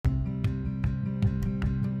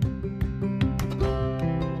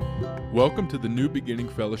Welcome to the New Beginning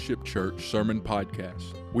Fellowship Church Sermon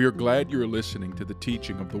Podcast. We are glad you are listening to the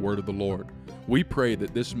teaching of the Word of the Lord. We pray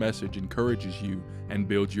that this message encourages you and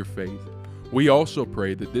builds your faith. We also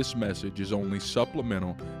pray that this message is only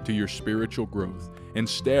supplemental to your spiritual growth,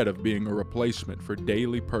 instead of being a replacement for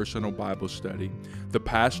daily personal Bible study, the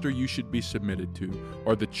pastor you should be submitted to,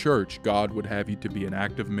 or the church God would have you to be an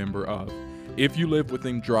active member of. If you live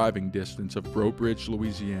within driving distance of Breaux Bridge,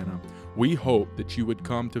 Louisiana, we hope that you would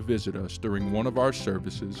come to visit us during one of our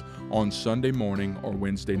services on Sunday morning or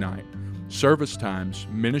Wednesday night. Service times,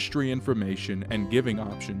 ministry information, and giving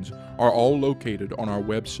options are all located on our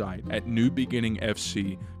website at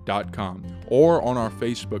newbeginningfc.com or on our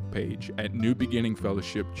Facebook page at New Beginning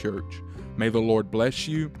Fellowship Church. May the Lord bless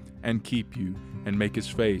you and keep you and make His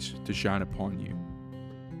face to shine upon you.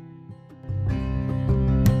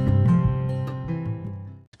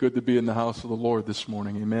 It's good to be in the house of the Lord this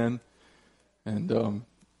morning. Amen. And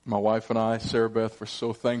my wife and I, Sarah Beth, we're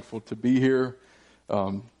so thankful to be here.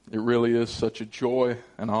 It really is such a joy,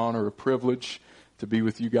 an honor, a privilege to be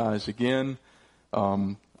with you guys again.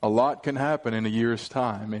 A lot can happen in a year's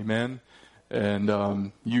time, amen.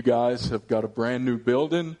 And you guys have got a brand new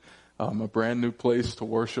building, a brand new place to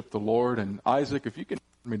worship the Lord. And Isaac, if you can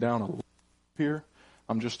turn me down a little here,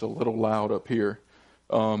 I'm just a little loud up here.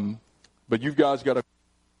 But you guys got a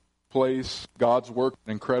place. God's worked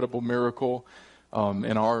an incredible miracle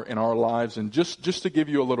in our lives. And just to give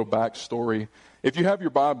you a little backstory, if you have your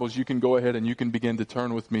Bibles, you can go ahead and you can begin to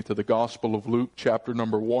turn with me to the Gospel of Luke, chapter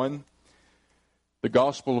number 1. The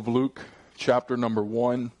Gospel of Luke, chapter number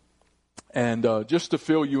 1. And just to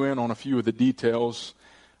fill you in on a few of the details,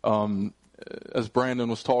 as Brandon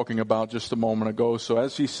was talking about just a moment ago. So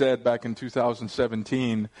as he said back in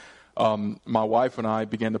 2017, my wife and I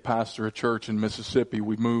began to pastor a church in Mississippi.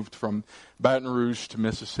 We moved from Baton Rouge to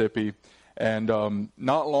Mississippi. And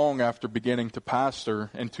not long after beginning to pastor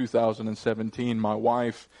in 2017, my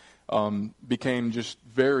wife became just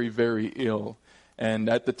very, very ill. And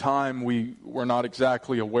at the time, we were not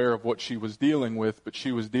exactly aware of what she was dealing with, but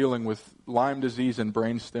she was dealing with Lyme disease and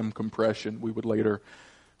brainstem compression, we would later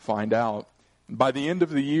find out. By the end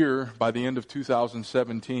of the year, by the end of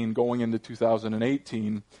 2017, going into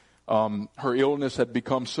 2018, her illness had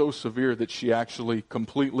become so severe that she actually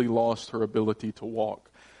completely lost her ability to walk.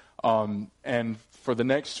 And for the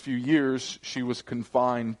next few years, she was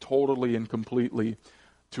confined totally and completely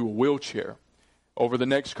to a wheelchair. Over the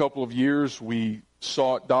next couple of years, we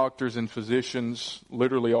sought doctors and physicians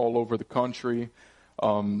literally all over the country.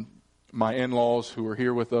 My in-laws, who are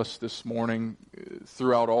here with us this morning,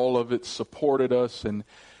 throughout all of it, supported us and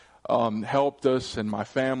helped us, and my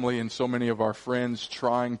family and so many of our friends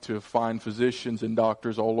trying to find physicians and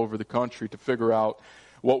doctors all over the country to figure out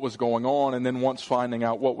what was going on, and then once finding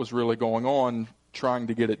out what was really going on, trying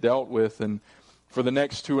to get it dealt with. And for the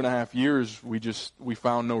next 2.5 years, we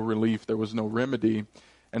found no relief. There was no remedy.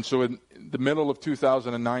 And so in the middle of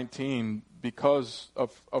 2019, because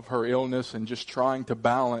of her illness and just trying to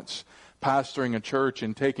balance pastoring a church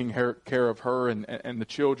and taking care of her and the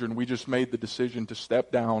children, we just made the decision to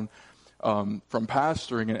step down from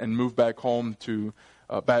pastoring and move back home to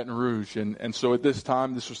Baton Rouge. And so at this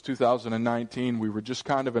time, this was 2019, we were just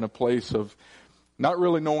kind of in a place of not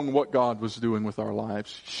really knowing what God was doing with our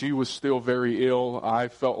lives. She was still very ill. I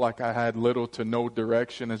felt like I had little to no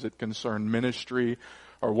direction as it concerned ministry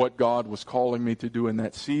or what God was calling me to do in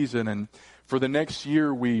that season. And for the next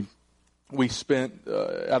year, we spent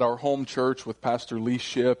at our home church with Pastor Lee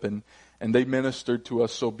Shipp, and they ministered to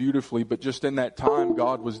us so beautifully. But just in that time,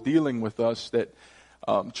 God was dealing with us that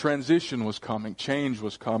transition was coming, change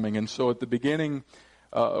was coming. And so at the beginning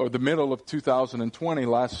or the middle of 2020,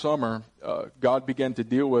 last summer, God began to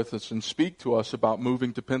deal with us and speak to us about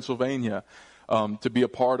moving to Pennsylvania to be a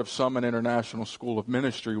part of Summit International School of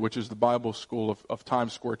Ministry, which is the Bible school of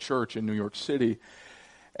Times Square Church in New York City.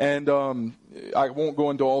 And I won't go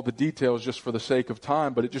into all the details just for the sake of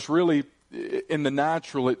time, but it just really, in the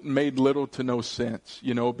natural, it made little to no sense,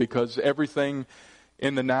 because everything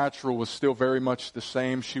in the natural was still very much the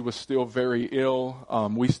same. She was still very ill.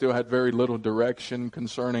 We still had very little direction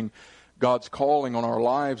concerning God's calling on our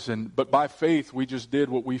lives. But by faith, we just did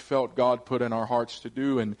what we felt God put in our hearts to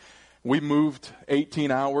do. And we moved 18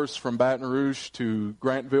 hours from Baton Rouge to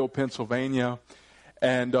Grantville, Pennsylvania.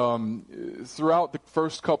 And throughout the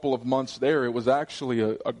first couple of months there, it was actually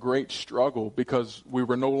a great struggle because we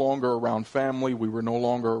were no longer around family. We were no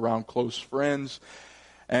longer around close friends.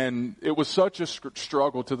 And it was such a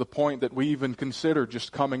struggle to the point that we even considered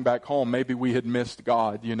just coming back home. Maybe we had missed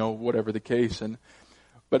God, whatever the case.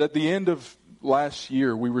 But at the end of last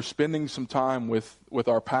year, we were spending some time with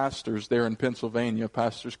our pastors there in Pennsylvania,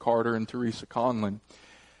 Pastors Carter and Teresa Conlon.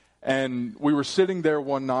 And we were sitting there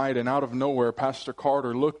one night, and out of nowhere, Pastor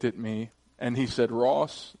Carter looked at me, and he said,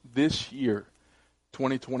 Ross, this year,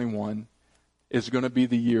 2021, is going to be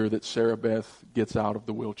the year that Sarah Beth gets out of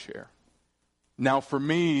the wheelchair. Now, for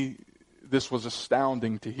me, this was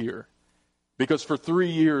astounding to hear. Because for 3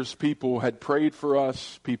 years, people had prayed for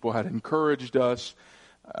us, people had encouraged us.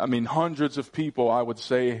 I mean, hundreds of people, I would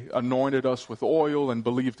say, anointed us with oil and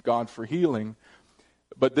believed God for healing.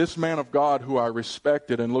 But this man of God, who I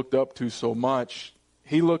respected and looked up to so much,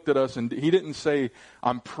 he looked at us and he didn't say,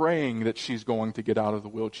 I'm praying that she's going to get out of the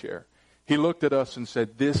wheelchair. He looked at us and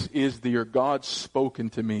said, this is the year God's spoken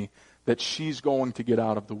to me that she's going to get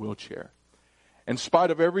out of the wheelchair. In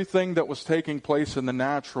spite of everything that was taking place in the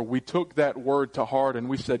natural, we took that word to heart and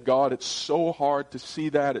we said, God, it's so hard to see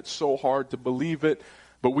that. It's so hard to believe it.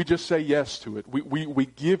 But we just say yes to it. We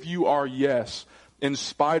give you our yes in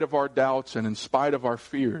spite of our doubts and in spite of our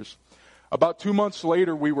fears. About 2 months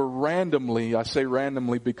later, we were randomly, I say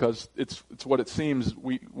randomly because it's what it seems.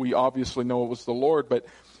 We obviously know it was the Lord, but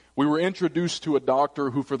we were introduced to a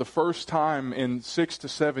doctor who for the first time in 6 to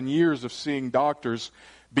 7 years of seeing doctors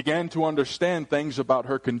began to understand things about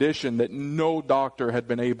her condition that no doctor had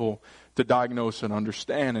been able to diagnose and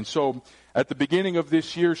understand. And so at the beginning of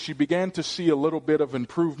this year, she began to see a little bit of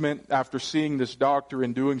improvement after seeing this doctor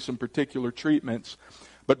and doing some particular treatments.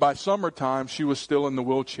 But by summertime, she was still in the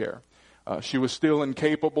wheelchair. She was still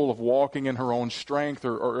incapable of walking in her own strength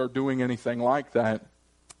or doing anything like that.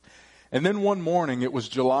 And then one morning, it was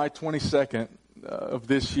July 22nd of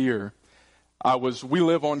this year, we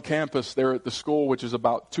live on campus there at the school, which is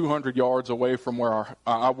about 200 yards away from where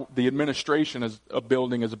the administration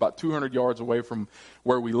building is about 200 yards away from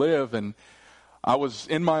where we live. And I was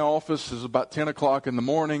in my office, it was about 10 o'clock in the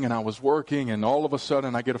morning, and I was working, and all of a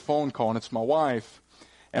sudden I get a phone call, and it's my wife.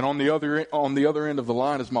 And on the other end of the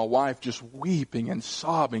line is my wife just weeping and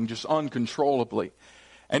sobbing just uncontrollably.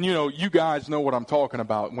 And you guys know what I'm talking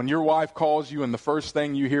about. When your wife calls you and the first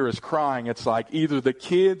thing you hear is crying, it's like either the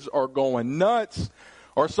kids are going nuts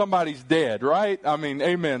or somebody's dead, right? I mean,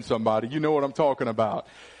 amen, somebody. You know what I'm talking about.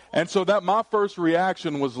 And so my first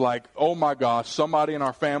reaction was like, oh my gosh, somebody in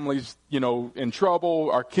our family's, in trouble,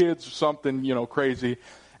 our kids, something, crazy.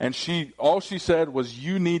 And all she said was,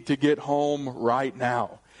 you need to get home right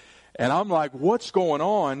now. And I'm like, what's going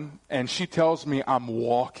on? And she tells me I'm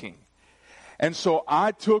walking. And so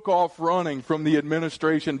I took off running from the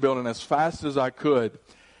administration building as fast as I could.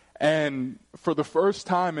 And for the first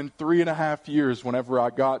time in 3.5 years, whenever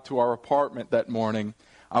I got to our apartment that morning,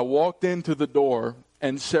 I walked into the door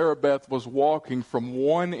and Sarah Beth was walking from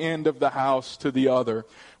one end of the house to the other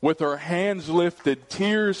with her hands lifted,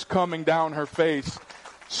 tears coming down her face,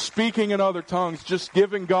 speaking in other tongues, just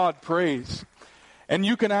giving God praise. And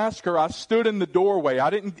you can ask her, I stood in the doorway. I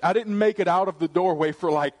didn't make it out of the doorway for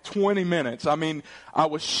like 20 minutes. I mean, I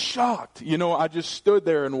was shocked. I just stood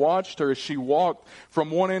there and watched her as she walked from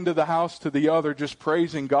one end of the house to the other, just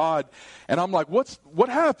praising God. And I'm like, what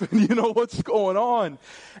happened? What's going on?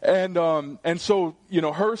 And so,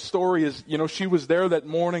 her story is, she was there that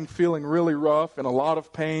morning feeling really rough and a lot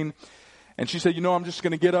of pain. And she said, I'm just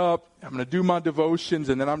going to get up. I'm going to do my devotions.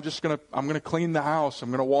 And then I'm going to clean the house. I'm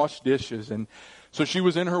going to wash dishes. And so she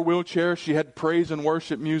was in her wheelchair. She had praise and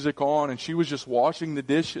worship music on, and she was just washing the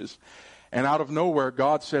dishes. And out of nowhere,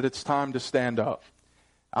 God said, it's time to stand up.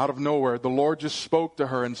 Out of nowhere, the Lord just spoke to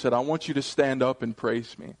her and said, I want you to stand up and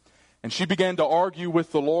praise me. And she began to argue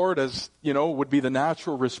with the Lord as, would be the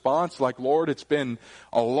natural response. Like, Lord, it's been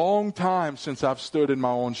a long time since I've stood in my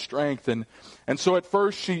own strength. And so at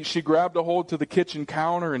first she grabbed a hold to the kitchen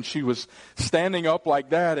counter and she was standing up like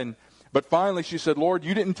that. But finally she said, Lord,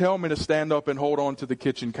 you didn't tell me to stand up and hold on to the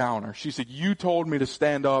kitchen counter. She said, you told me to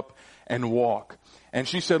stand up and walk. And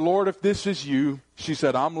she said, Lord, if this is you, she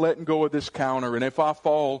said, I'm letting go of this counter. And if I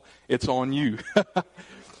fall, it's on you.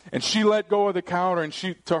 And she let go of the counter, and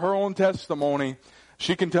to her own testimony,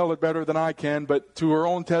 she can tell it better than I can, but to her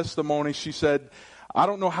own testimony, she said, I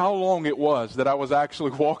don't know how long it was that I was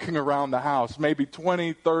actually walking around the house, maybe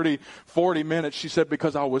 20, 30, 40 minutes. She said,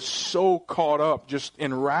 because I was so caught up, just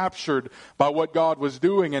enraptured by what God was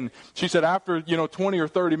doing. And she said, after, 20 or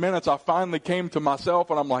 30 minutes, I finally came to myself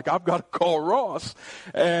and I'm like, I've got to call Ross.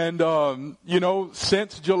 And,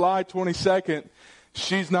 since July 22nd,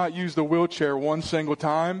 she's not used a wheelchair one single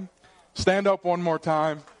time. Stand up one more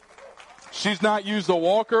time. She's not used a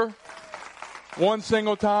walker one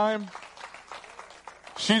single time.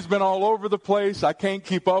 She's been all over the place. I can't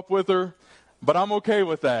keep up with her, but I'm okay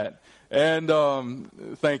with that. And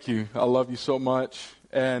thank you. I love you so much.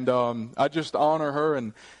 And I just honor her.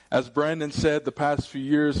 And as Brandon said, the past few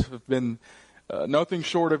years have been nothing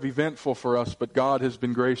short of eventful for us, but God has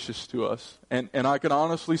been gracious to us. And I can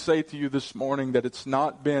honestly say to you this morning that it's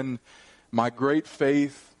not been my great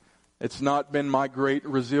faith, it's not been my great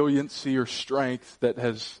resiliency or strength that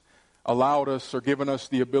has allowed us or given us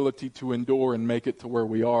the ability to endure and make it to where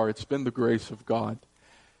we are. It's been the grace of God.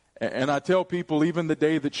 And I tell people, even the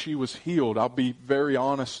day that she was healed, I'll be very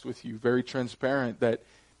honest with you, very transparent, that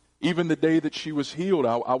even the day that she was healed,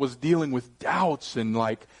 I was dealing with doubts and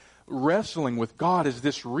like wrestling with God. Is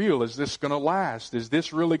this real? Is this going to last? Is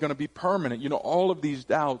this really going to be permanent? You know, all of these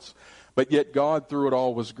doubts. But yet God, through it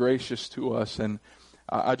all, was gracious to us. And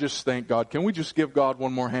I just thank God. Can we just give God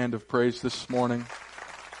one more hand of praise this morning?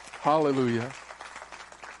 Hallelujah.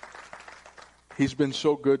 He's been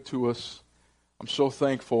so good to us. I'm so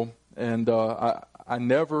thankful. And I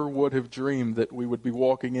never would have dreamed that we would be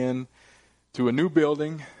walking in to a new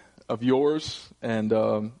building of yours, and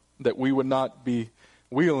that we would not be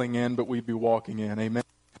wheeling in, but we'd be walking in. Amen.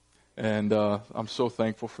 And I'm so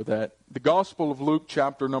thankful for that. The Gospel of Luke,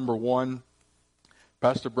 chapter number 1.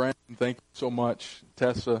 Pastor Brandon, thank you so much.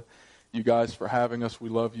 Tessa, you guys for having us. We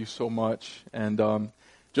love you so much. And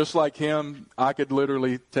just like him, I could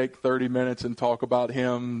literally take 30 minutes and talk about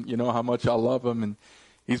him, you know, how much I love him. And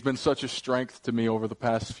he's been such a strength to me over the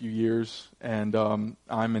past few years. And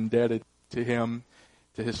I'm indebted to him,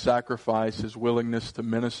 to his sacrifice, his willingness to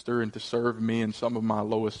minister and to serve me in some of my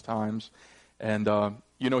lowest times. And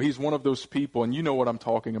you know, he's one of those people, and you know what I'm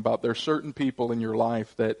talking about. There are certain people in your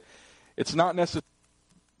life that it's not necessarily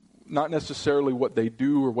what they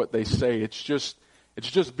do or what they say. It's just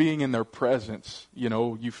being in their presence. You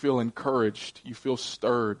know, you feel encouraged, you feel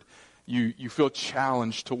stirred, you feel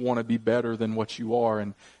challenged to want to be better than what you are.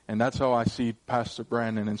 And that's how I see Pastor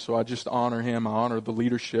Brandon. And so I just honor him. I honor the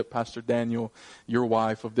leadership, Pastor Daniel, your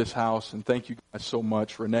wife of this house. And thank you guys so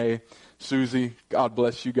much. Renee, Susie, God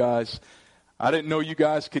bless you guys. I didn't know you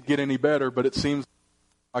guys could get any better, but it seems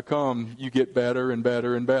you get better and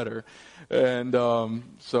better and better. And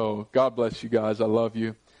so God bless you guys. I love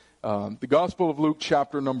you. The Gospel of Luke,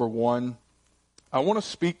 chapter number 1. I want to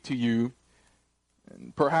speak to you,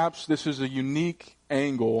 and perhaps this is a unique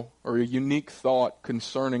angle or a unique thought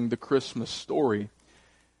concerning the Christmas story.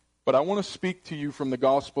 But I want to speak to you from the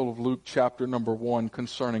Gospel of Luke, chapter number 1,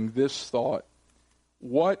 concerning this thought.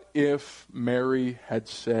 What if Mary had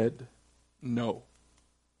said no?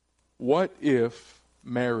 What if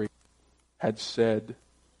Mary had said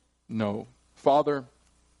no? Father,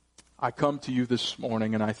 I come to you this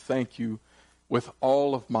morning and I thank you with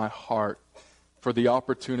all of my heart for the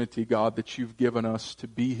opportunity, God, that you've given us to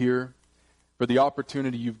be here, for the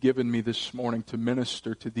opportunity you've given me this morning to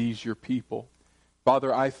minister to these, your people.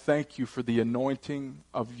 Father, I thank you for the anointing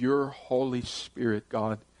of your Holy Spirit,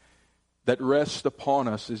 God, that rests upon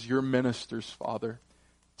us as your ministers, Father,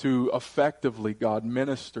 to effectively, God,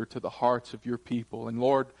 minister to the hearts of your people. And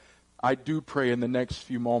Lord, I do pray in the next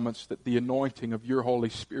few moments that the anointing of your Holy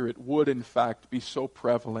Spirit would in fact be so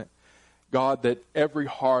prevalent, God, that every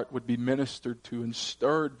heart would be ministered to and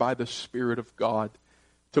stirred by the Spirit of God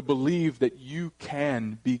to believe that you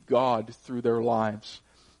can be God through their lives,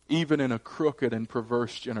 even in a crooked and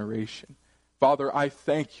perverse generation. Father, I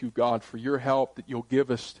thank you, God, for your help that you'll give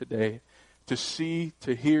us today to see,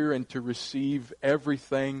 to hear, and to receive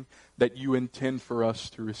everything that you intend for us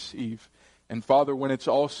to receive. And Father, when it's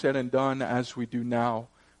all said and done, as we do now,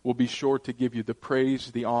 we'll be sure to give you the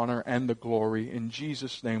praise, the honor, and the glory. In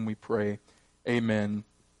Jesus' name we pray. Amen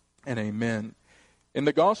and amen. In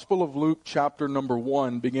the Gospel of Luke, chapter number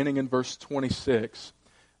 1, beginning in verse 26,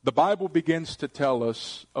 the Bible begins to tell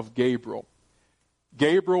us of Gabriel.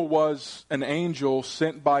 Gabriel was an angel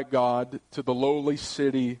sent by God to the lowly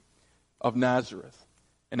city of Nazareth.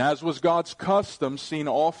 And as was God's custom, seen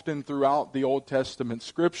often throughout the Old Testament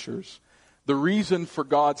scriptures, the reason for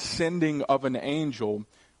God's sending of an angel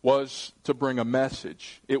was to bring a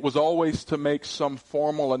message. It was always to make some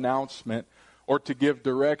formal announcement or to give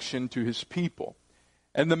direction to his people.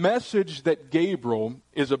 And the message that Gabriel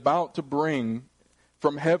is about to bring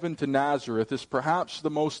from heaven to Nazareth is perhaps the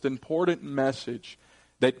most important message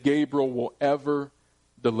that Gabriel will ever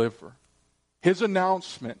deliver. His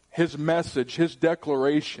announcement, his message, his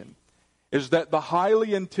declaration is that the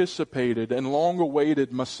highly anticipated and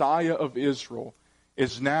long-awaited Messiah of Israel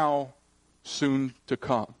is now soon to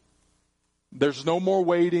come. There's no more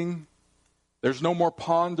waiting. There's no more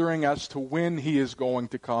pondering as to when he is going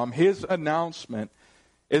to come. His announcement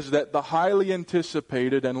is that the highly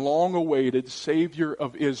anticipated and long-awaited Savior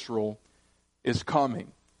of Israel is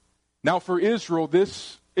coming. Now for Israel,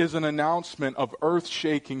 this is an announcement of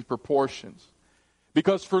earth-shaking proportions.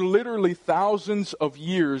 Because for literally thousands of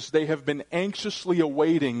years, they have been anxiously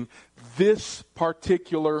awaiting this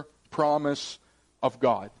particular promise of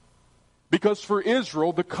God. Because for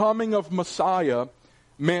Israel, the coming of Messiah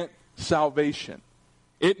meant salvation.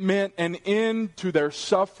 It meant an end to their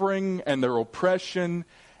suffering and their oppression,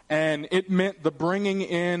 and it meant the bringing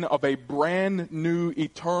in of a brand new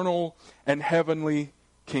eternal and heavenly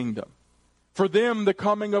kingdom. For them, the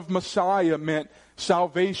coming of Messiah meant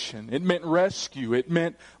salvation. It meant rescue. It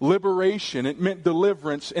meant liberation. It meant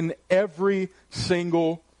deliverance in every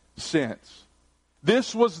single sense.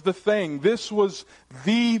 This was the thing. This was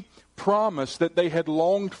the promise that they had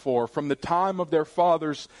longed for from the time of their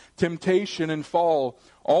father's temptation and fall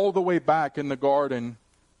all the way back in the Garden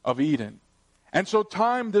of Eden. And so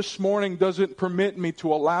time this morning doesn't permit me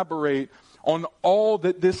to elaborate on all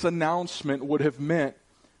that this announcement would have meant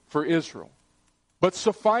for Israel. But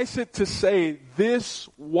suffice it to say, this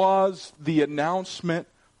was the announcement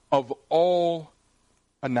of all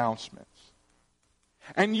announcements.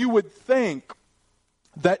 And you would think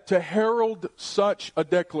that to herald such a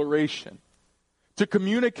declaration, to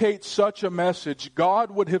communicate such a message,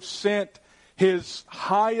 God would have sent His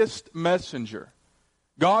highest messenger.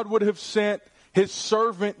 God would have sent His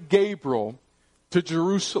servant Gabriel to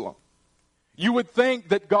Jerusalem. You would think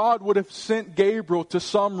that God would have sent Gabriel to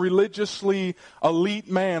some religiously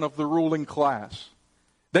elite man of the ruling class.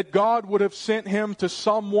 That God would have sent him to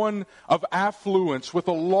someone of affluence with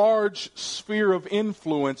a large sphere of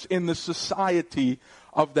influence in the society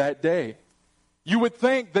of that day. You would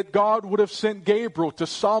think that God would have sent Gabriel to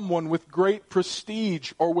someone with great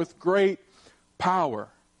prestige or with great power.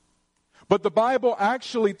 But the Bible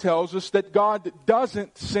actually tells us that God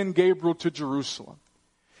doesn't send Gabriel to Jerusalem.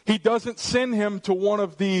 He doesn't send him to one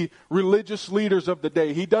of the religious leaders of the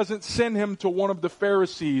day. He doesn't send him to one of the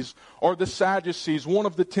Pharisees or the Sadducees, one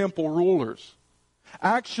of the temple rulers.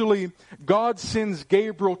 Actually, God sends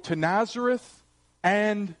Gabriel to Nazareth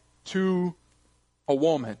and to a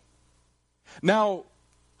woman. Now,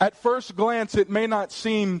 at first glance, it may not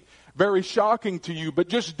seem very shocking to you, but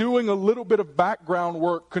just doing a little bit of background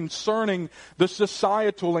work concerning the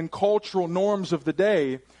societal and cultural norms of the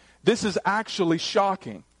day, this is actually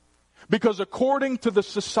shocking. Because according to the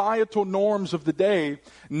societal norms of the day,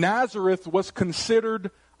 Nazareth was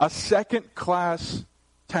considered a second-class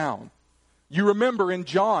town. You remember in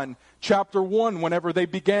John chapter 1, whenever they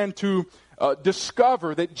began to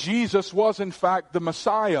discover that Jesus was in fact the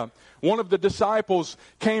Messiah, one of the disciples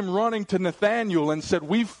came running to Nathanael and said,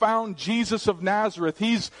 "We've found Jesus of Nazareth.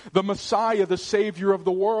 He's the Messiah, the Savior of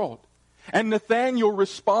the world." And Nathanael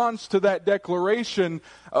responds to that declaration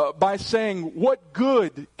by saying, "What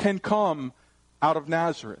good can come out of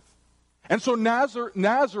Nazareth?" And so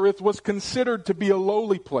Nazareth was considered to be a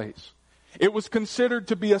lowly place. It was considered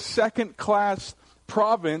to be a second-class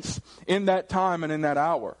province in that time and in that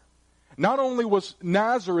hour. Not only was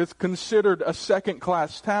Nazareth considered a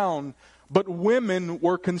second-class town, but women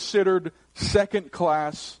were considered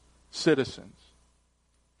second-class citizens.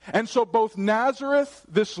 And so both Nazareth,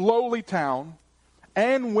 this lowly town,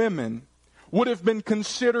 and women would have been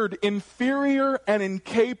considered inferior and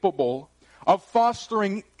incapable of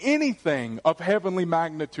fostering anything of heavenly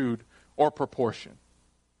magnitude or proportion.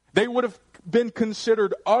 They would have been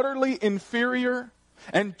considered utterly inferior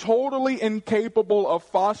and totally incapable of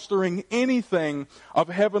fostering anything of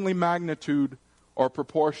heavenly magnitude or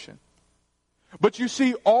proportion. But you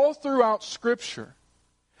see, all throughout Scripture,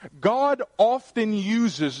 God often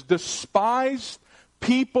uses despised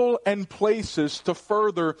people and places to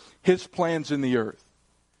further His plans in the earth.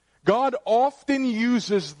 God often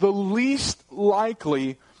uses the least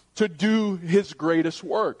likely to do His greatest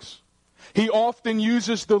works. He often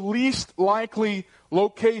uses the least likely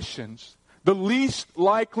locations, the least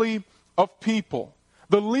likely of people,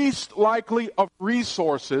 the least likely of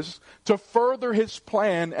resources to further His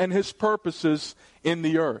plan and His purposes in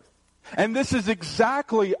the earth. And this is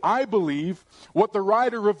exactly, I believe, what the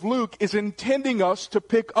writer of Luke is intending us to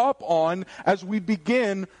pick up on as we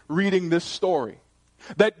begin reading this story.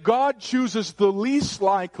 That God chooses the least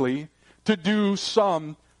likely to do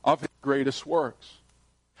some of His greatest works.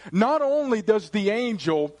 Not only does the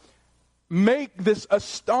angel make this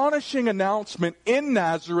astonishing announcement in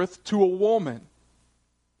Nazareth to a woman,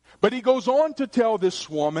 but he goes on to tell this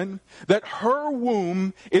woman that her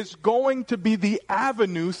womb is going to be the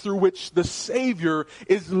avenue through which the Savior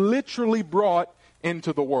is literally brought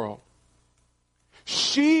into the world.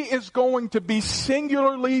 She is going to be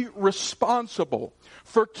singularly responsible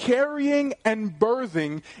for carrying and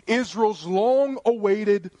birthing Israel's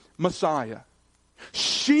long-awaited Messiah.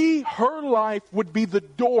 Her life would be the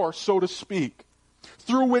door, so to speak,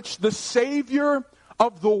 through which the Savior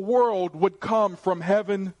of the world would come from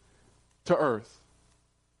heaven to earth.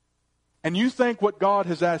 And you think what God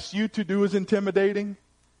has asked you to do is intimidating?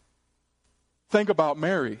 Think about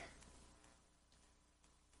Mary.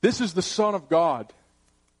 This is the Son of God,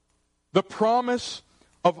 the promise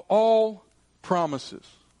of all promises.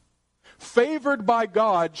 Favored by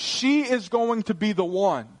God, she is going to be the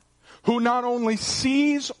one who not only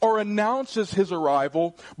sees or announces his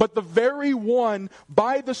arrival, but the very one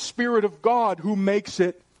by the Spirit of God who makes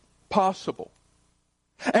it possible.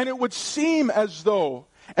 And it would seem as though,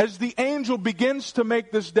 as the angel begins to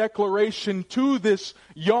make this declaration to this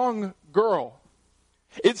young girl,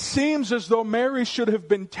 it seems as though Mary should have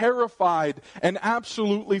been terrified and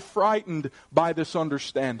absolutely frightened by this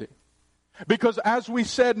understanding. Because as we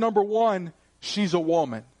said, number one, she's a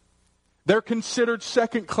woman. They're considered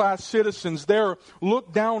second-class citizens. They're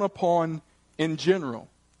looked down upon in general.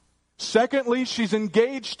 Secondly, she's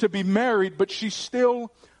engaged to be married, but she's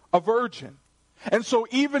still a virgin. And so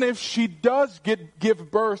even if she does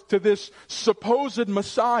give birth to this supposed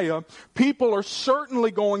Messiah, people are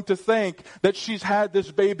certainly going to think that she's had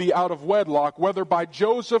this baby out of wedlock, whether by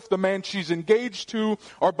Joseph, the man she's engaged to,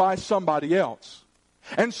 or by somebody else.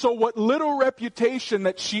 And so what little reputation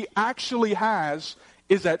that she actually has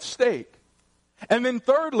is at stake. And then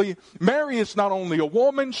thirdly, Mary is not only a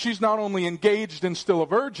woman, she's not only engaged and still a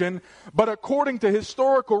virgin, but according to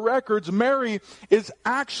historical records, Mary is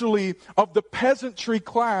actually of the peasantry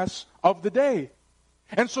class of the day.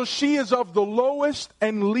 And so she is of the lowest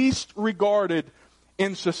and least regarded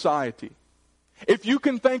in society. If you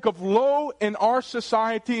can think of low in our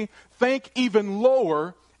society, think even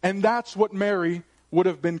lower, and that's what Mary would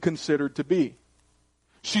have been considered to be.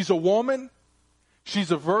 She's a woman, she's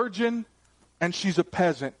a virgin, and she's a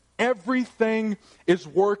peasant. Everything is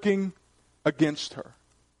working against her.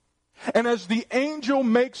 And as the angel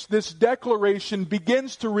makes this declaration,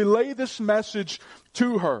 begins to relay this message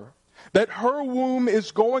to her, that her womb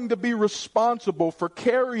is going to be responsible for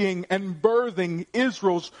carrying and birthing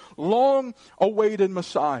Israel's long-awaited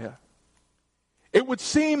Messiah, it would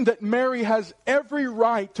seem that Mary has every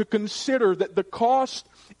right to consider that the cost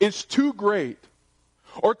is too great,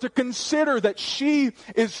 or to consider that she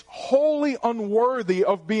is wholly unworthy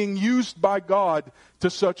of being used by God to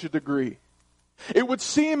such a degree. It would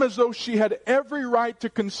seem as though she had every right to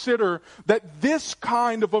consider that this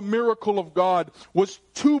kind of a miracle of God was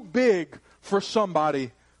too big for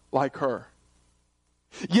somebody like her.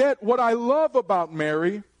 Yet what I love about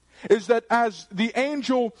Mary is that as the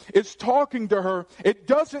angel is talking to her, it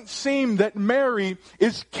doesn't seem that Mary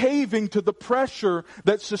is caving to the pressure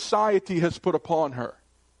that society has put upon her.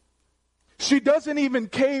 She doesn't even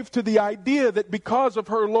cave to the idea that because of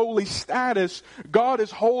her lowly status, God is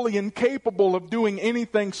wholly incapable of doing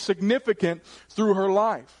anything significant through her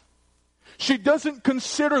life. She doesn't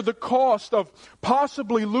consider the cost of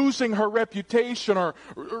possibly losing her reputation or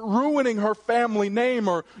ruining her family name,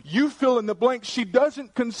 or you fill in the blank. She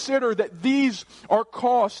doesn't consider that these are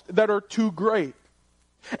costs that are too great.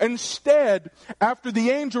 Instead, after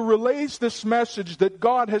the angel relays this message that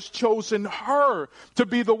God has chosen her to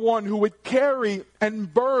be the one who would carry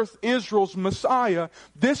and birth Israel's Messiah,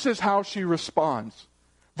 this is how she responds.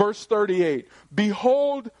 Verse 38,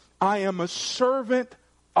 "Behold, I am a servant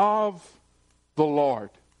of the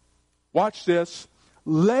Lord." Watch this.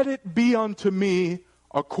 "Let it be unto me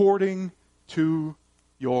according to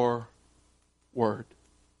your word."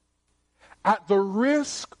 At the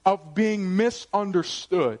risk of being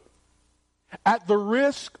misunderstood, at the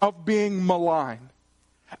risk of being maligned,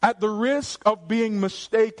 at the risk of being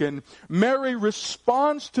mistaken, Mary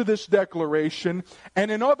responds to this declaration and,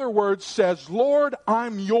 in other words, says, "Lord,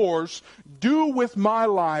 I'm yours. Do with my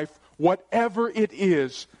life whatever it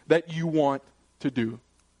is that you want to do."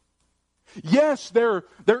 Yes, there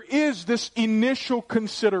is this initial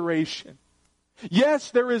consideration. Yes,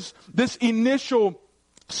 there is this initial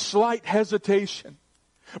slight hesitation.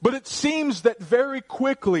 But it seems that very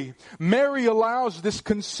quickly, Mary allows this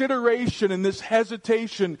consideration and this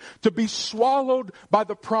hesitation to be swallowed by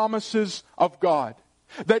the promises of God.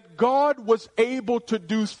 That God was able to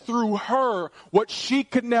do through her what she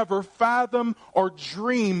could never fathom or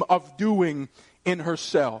dream of doing in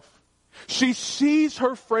herself. She sees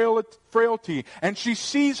her frailty and she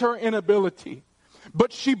sees her inability.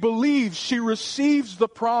 But she believes, she receives the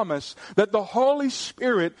promise that the Holy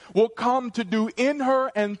Spirit will come to do in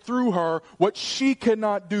her and through her what she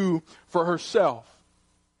cannot do for herself.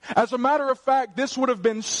 As a matter of fact, this would have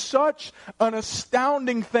been such an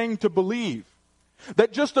astounding thing to believe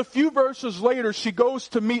that just a few verses later she goes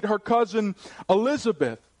to meet her cousin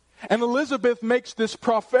Elizabeth. And Elizabeth makes this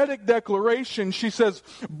prophetic declaration. She says,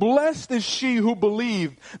 "Blessed is she who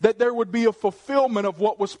believed that there would be a fulfillment of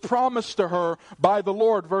what was promised to her by the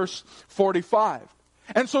Lord," verse 45.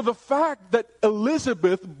 And so the fact that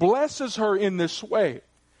Elizabeth blesses her in this way,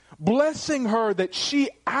 blessing her that she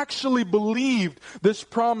actually believed this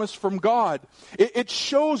promise from God, it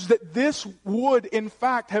shows that this would in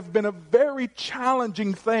fact have been a very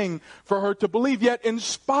challenging thing for her to believe. Yet in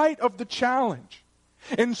spite of the challenge,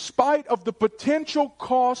 in spite of the potential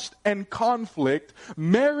cost and conflict,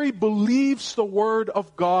 Mary believes the word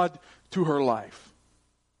of God to her life.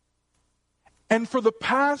 And for the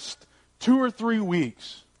past 2 or 3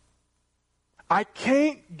 weeks, I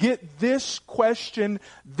can't get this question,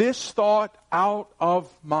 this thought out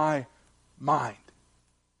of my mind.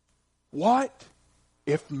 What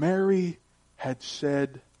if Mary had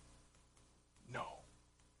said no?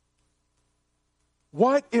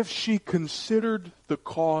 What if she considered the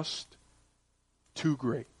cost too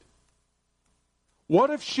great?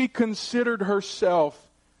 What if she considered herself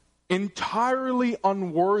entirely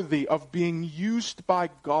unworthy of being used by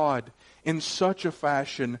God in such a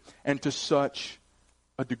fashion and to such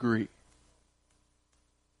a degree?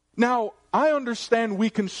 Now, I understand we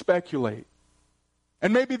can speculate.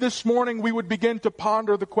 And maybe this morning we would begin to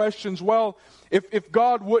ponder the questions, well, if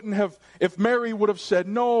God wouldn't have, if Mary would have said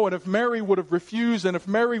no, and if Mary would have refused, and if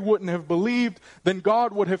Mary wouldn't have believed, then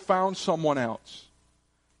God would have found someone else.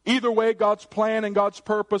 Either way, God's plan and God's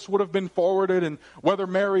purpose would have been forwarded, and whether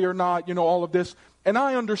Mary or not, all of this. And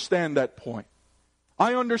I understand that point.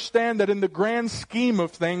 I understand that in the grand scheme of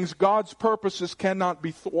things, God's purposes cannot be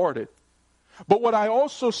thwarted. But what I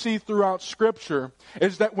also see throughout Scripture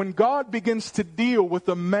is that when God begins to deal with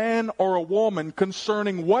a man or a woman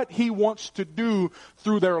concerning what He wants to do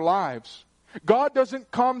through their lives, God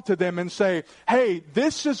doesn't come to them and say, "Hey,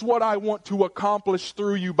 this is what I want to accomplish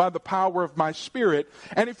through you by the power of my Spirit.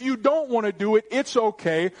 And if you don't want to do it, it's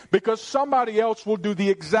okay, because somebody else will do the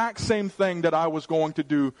exact same thing that I was going to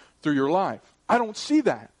do through your life." I don't see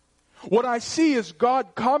that. What I see is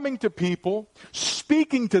God coming to people,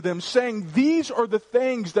 speaking to them, saying, "These are the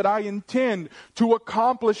things that I intend to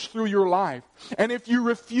accomplish through your life. And if you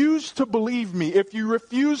refuse to believe me, if you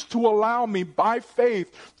refuse to allow me by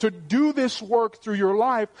faith to do this work through your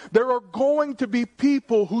life, there are going to be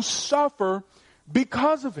people who suffer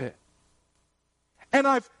because of it." And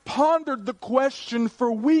I've pondered the question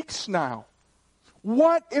for weeks now.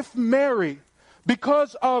 What if Mary,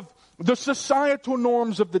 because of the societal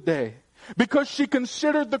norms of the day, because she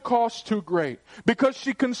considered the cost too great, because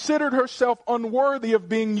she considered herself unworthy of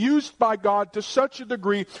being used by God to such a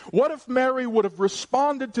degree, what if Mary would have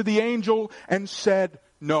responded to the angel and said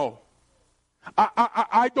no?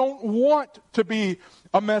 I don't want to be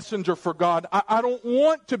a messenger for God. I don't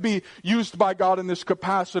want to be used by God in this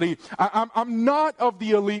capacity. I'm not of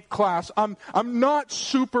the elite class. I'm not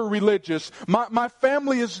super religious. My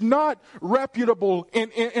family is not reputable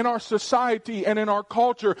in our society and in our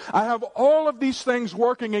culture. I have all of these things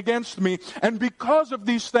working against me. And because of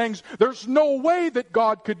these things, there's no way that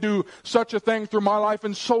God could do such a thing through my life.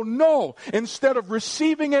 And so no, instead of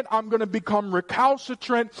receiving it, I'm going to become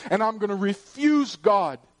recalcitrant and I'm going to refuse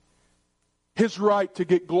God His right to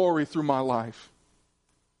get glory through my life.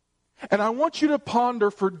 And I want you to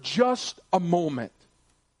ponder for just a moment.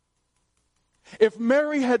 If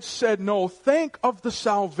Mary had said no, think of the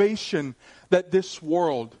salvation that this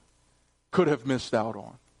world could have missed out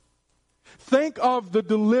on. Think of the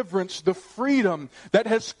deliverance, the freedom that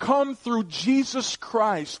has come through Jesus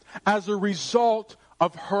Christ as a result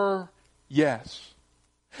of her yes.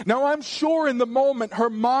 Now, I'm sure in the moment her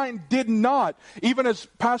mind did not, even as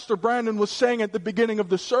Pastor Brandon was saying at the beginning of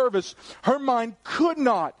the service, her mind could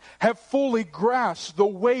not have fully grasped the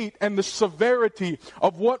weight and the severity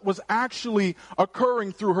of what was actually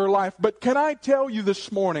occurring through her life. But can I tell you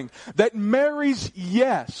this morning that Mary's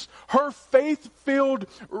yes, her faith-filled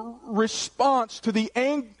response to the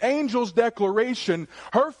angel's declaration,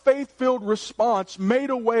 her faith-filled response made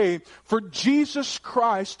a way for Jesus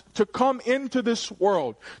Christ to come into this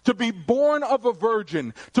world, to be born of a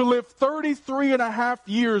virgin, to live 33 and a half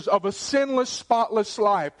years of a sinless, spotless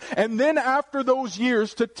life, and then after those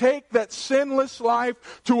years to take that sinless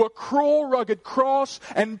life to a cruel, rugged cross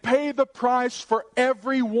and pay the price for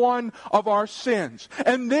every one of our sins.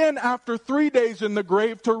 And then after 3 days in the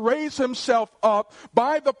grave to raise Himself up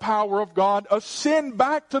by the power of God, ascend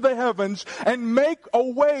back to the heavens and make a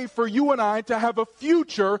way for you and I to have a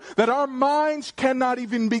future that our minds cannot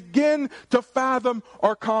even begin to fathom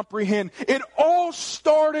or comprehend. It all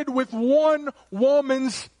started with one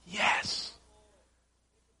woman's yes.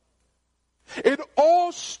 It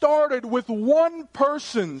all started with one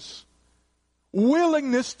person's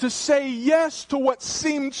willingness to say yes to what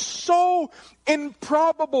seemed so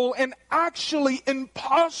improbable and actually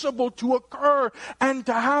impossible to occur and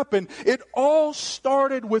to happen. It all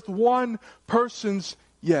started with one person's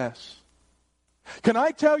yes. Can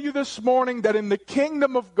I tell you this morning that in the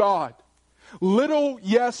kingdom of God, little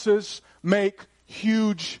yeses make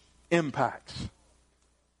huge impacts?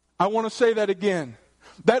 I want to say that again.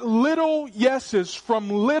 That little yeses from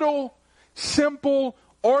little, simple,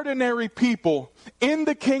 ordinary people in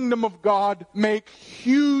the kingdom of God make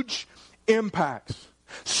huge impacts.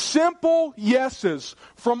 Simple yeses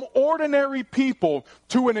from ordinary people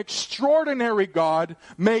to an extraordinary God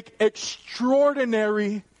make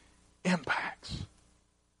extraordinary impacts.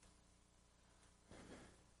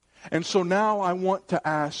 And so now I want to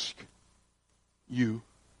ask you,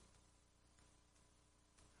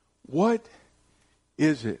 what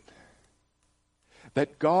is it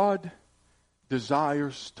that God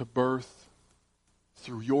desires to birth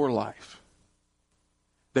through your life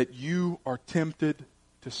that you are tempted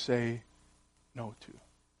to say no to?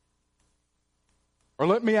 Or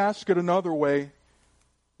let me ask it another way.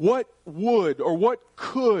 What would or what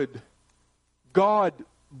could God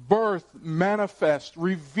birth, manifest,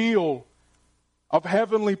 reveal of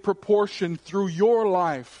heavenly proportion through your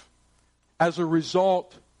life as a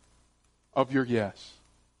result of your yes?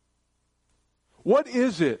 What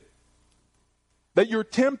is it that you're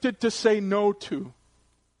tempted to say no to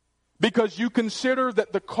because you consider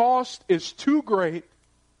that the cost is too great,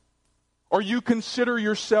 or you consider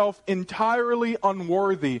yourself entirely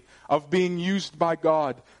unworthy of being used by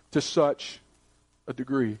God to such a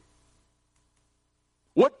degree?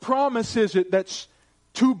 What promise is it that's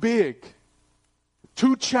too big,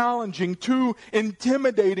 too challenging, too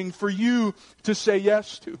intimidating for you to say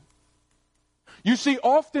yes to? You see,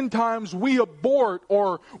 oftentimes we abort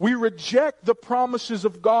or we reject the promises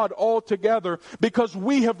of God altogether because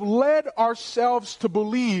we have led ourselves to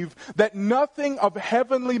believe that nothing of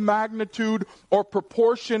heavenly magnitude or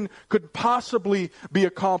proportion could possibly be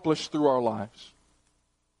accomplished through our lives.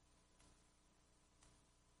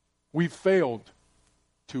 We've failed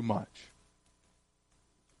too much.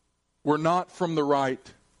 We're not from the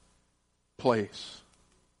right place.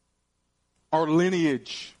 Our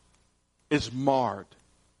lineage is marred.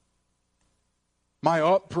 My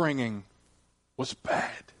upbringing was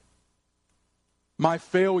bad. My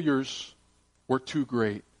failures were too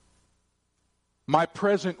great. My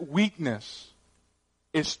present weakness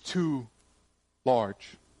is too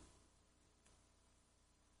large.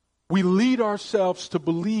 We lead ourselves to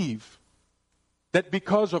believe that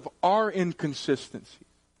because of our inconsistency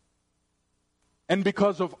and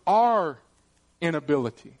because of our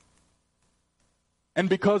inability and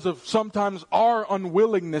because of sometimes our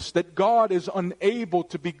unwillingness, that God is unable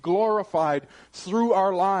to be glorified through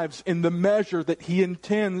our lives in the measure that He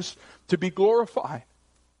intends to be glorified.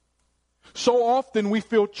 So often we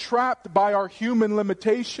feel trapped by our human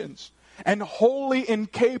limitations and wholly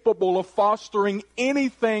incapable of fostering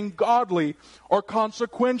anything godly or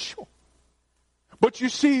consequential. But you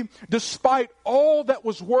see, despite all that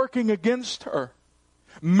was working against her,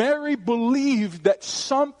 Mary believed that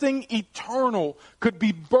something eternal could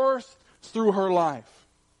be birthed through her life.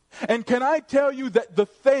 And can I tell you that the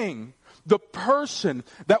person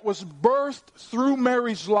that was birthed through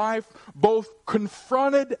Mary's life both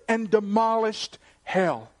confronted and demolished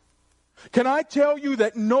hell? Can I tell you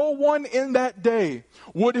that no one in that day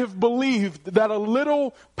would have believed that a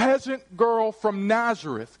little peasant girl from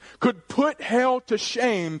Nazareth could put hell to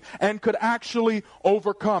shame and could actually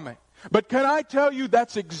overcome it? But can I tell you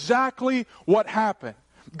that's exactly what happened?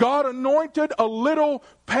 God anointed a little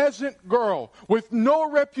peasant girl with no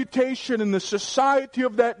reputation in the society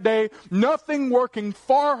of that day, nothing working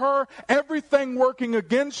for her, everything working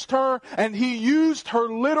against her, and He used her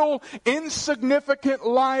little insignificant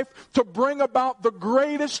life to bring about the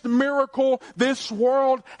greatest miracle this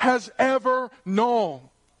world has ever known.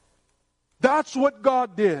 That's what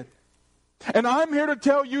God did. And I'm here to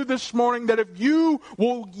tell you this morning that if you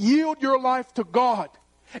will yield your life to God,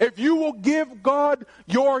 if you will give God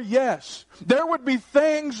your yes, there would be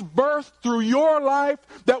things birthed through your life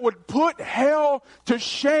that would put hell to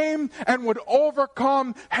shame and would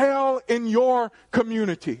overcome hell in your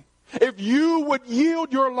community. If you would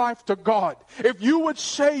yield your life to God, if you would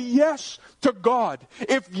say yes to God,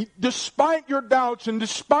 if despite your doubts and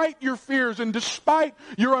despite your fears and despite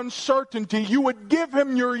your uncertainty, you would give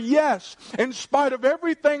Him your yes in spite of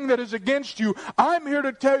everything that is against you, I'm here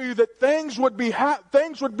to tell you that things would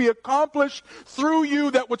be accomplished through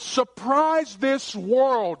you that would surprise this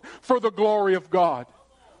world for the glory of God.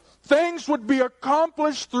 Things would be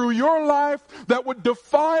accomplished through your life that would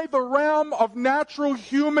defy the realm of natural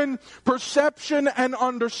human perception and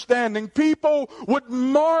understanding. People would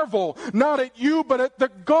marvel, not at you, but at the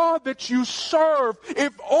God that you serve,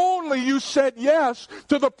 if only you said yes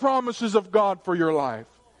to the promises of God for your life.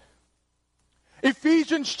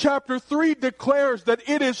 Ephesians chapter 3 declares that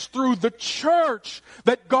it is through the church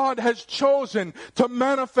that God has chosen to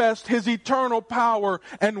manifest His eternal power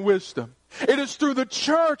and wisdom. It is through the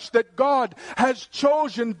church that God has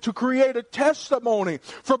chosen to create a testimony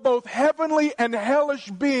for both heavenly and hellish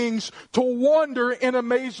beings to wonder in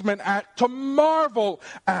amazement at, to marvel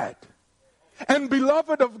at. And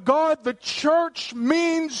beloved of God, the church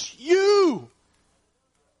means you.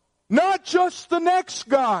 Not just the next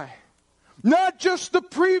guy. Not just the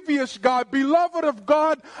previous guy. Beloved of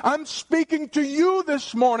God, I'm speaking to you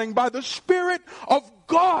this morning by the Spirit of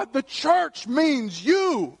God. The church means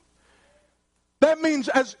you. That means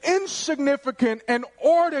as insignificant and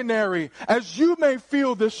ordinary as you may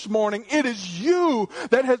feel this morning, it is you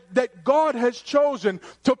that God has chosen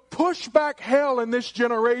to push back hell in this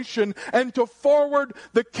generation and to forward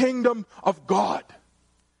the kingdom of God.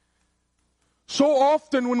 So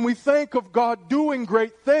often when we think of God doing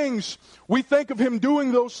great things, we think of Him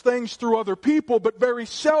doing those things through other people, but very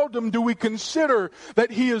seldom do we consider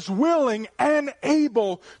that He is willing and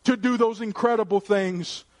able to do those incredible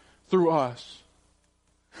things through us.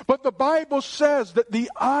 But the Bible says that the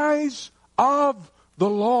eyes of the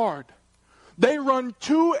Lord, they run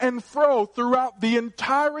to and fro throughout the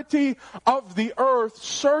entirety of the earth,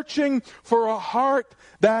 searching for a heart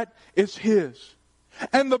that is His.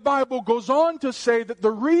 And the Bible goes on to say that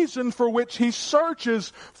the reason for which He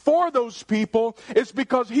searches for those people is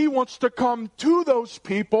because He wants to come to those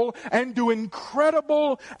people and do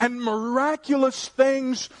incredible and miraculous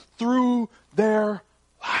things through their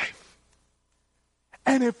life.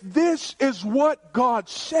 And if this is what God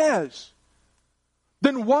says,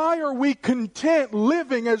 then why are we content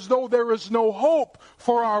living as though there is no hope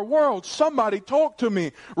for our world? Somebody talk to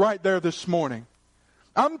me right there this morning.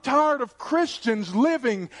 I'm tired of Christians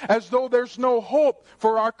living as though there's no hope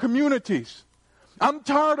for our communities. I'm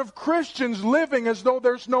tired of Christians living as though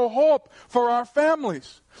there's no hope for our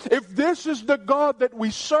families. If this is the God that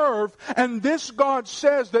we serve, and this God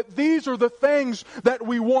says that these are the things that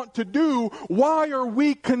we want to do, why are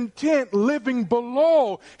we content living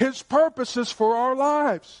below His purposes for our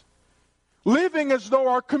lives? Living as though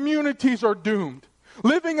our communities are doomed.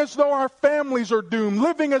 Living as though our families are doomed.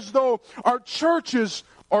 Living as though our churches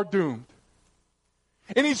are doomed.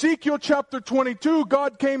 In Ezekiel chapter 22,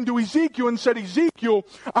 God came to Ezekiel and said, Ezekiel,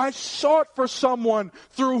 I sought for someone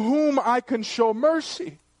through whom I can show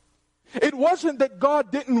mercy. It wasn't that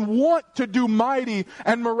God didn't want to do mighty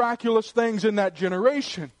and miraculous things in that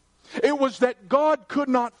generation. It was that God could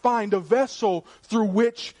not find a vessel through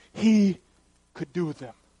which He could do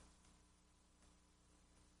them.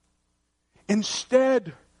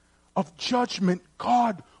 Instead of judgment,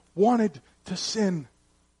 God wanted to send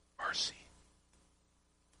mercy.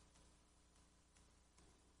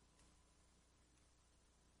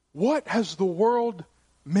 What has the world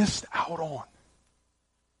missed out on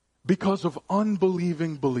because of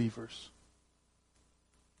unbelieving believers?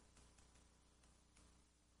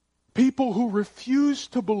 People who refuse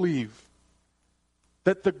to believe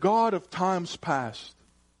that the God of times past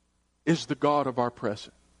is the God of our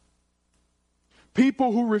present.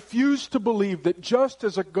 People who refuse to believe that just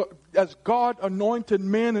as God anointed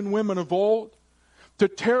men and women of old to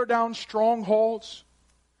tear down strongholds,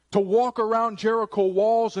 to walk around Jericho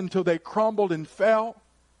walls until they crumbled and fell,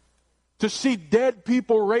 to see dead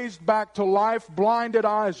people raised back to life, blinded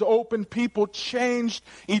eyes open, people changed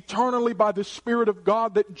eternally by the Spirit of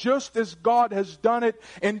God, that just as God has done it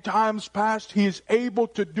in times past, He is able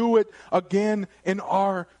to do it again in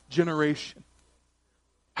our generation.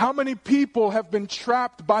 How many people have been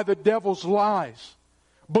trapped by the devil's lies,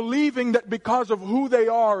 believing that because of who they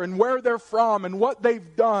are and where they're from and what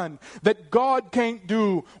they've done, that God can't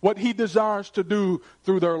do what He desires to do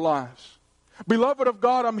through their lives? Beloved of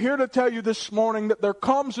God, I'm here to tell you this morning that there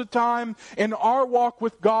comes a time in our walk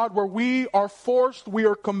with God where we are forced, we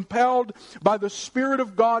are compelled by the Spirit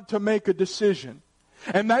of God to make a decision.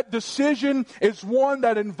 And that decision is one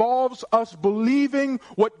that involves us believing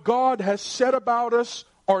what God has said about us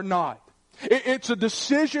or not. It's a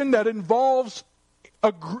decision that involves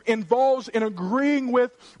in agreeing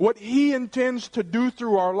with what He intends to do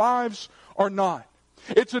through our lives or not.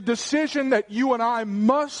 It's a decision that you and I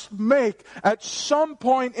must make at some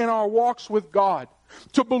point in our walks with God.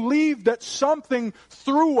 to believe that something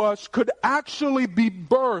through us could actually be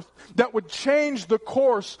birthed that would change the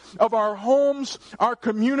course of our homes, our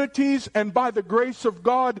communities, and by the grace of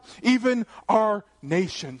God, even our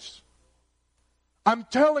nations. I'm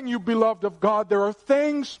telling you, beloved of God, there are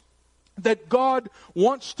things that God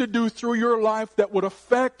wants to do through your life that would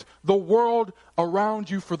affect the world around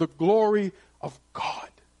you for the glory of God.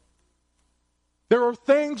 There are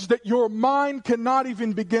things that your mind cannot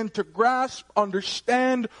even begin to grasp,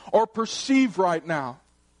 understand, or perceive right now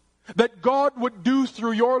that God would do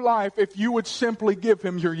through your life if you would simply give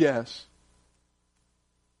Him your yes.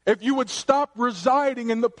 If you would stop residing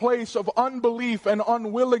in the place of unbelief and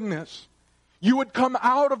unwillingness, you would come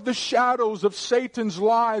out of the shadows of Satan's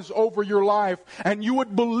lies over your life, and you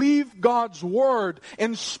would believe God's word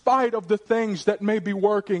in spite of the things that may be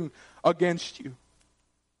working against you.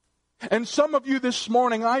 And some of you this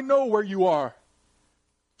morning, I know where you are.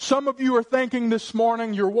 Some of you are thinking this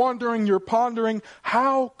morning, you're wondering, you're pondering,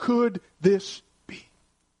 how could this be?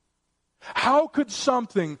 How could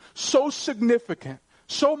something so significant,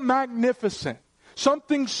 so magnificent,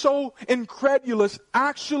 something so incredulous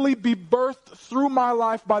actually be birthed through my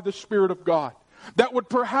life by the Spirit of God? That would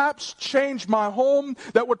perhaps change my home,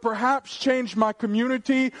 that would perhaps change my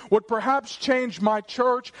community, would perhaps change my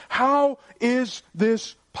church. How is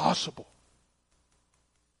this possible?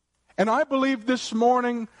 And I believe this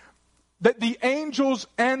morning that the angel's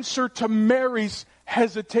answer to Mary's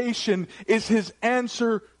hesitation is his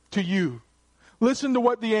answer to you. Listen to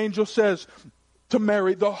what the angel says to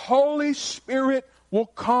Mary. The Holy Spirit will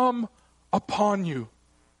come upon you.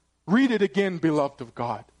 Read it again, beloved of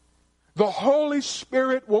God. The Holy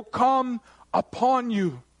Spirit will come upon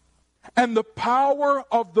you, and the power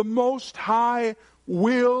of the Most High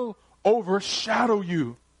will overshadow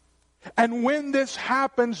you. And when this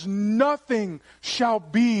happens, nothing shall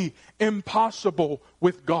be impossible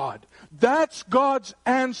with God. That's God's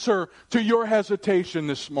answer to your hesitation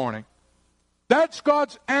this morning. That's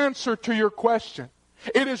God's answer to your question.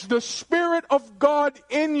 It is the Spirit of God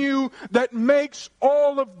in you that makes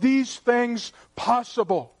all of these things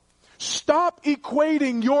possible. Stop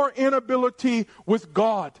equating your inability with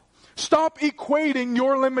God. Stop equating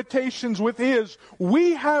your limitations with His.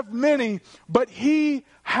 We have many, but He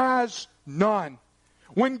has none.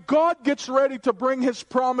 When God gets ready to bring His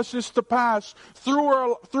promises to pass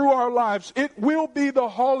through our lives, it will be the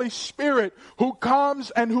Holy Spirit who comes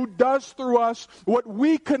and who does through us what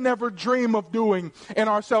we could never dream of doing in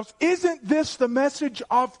ourselves. Isn't this the message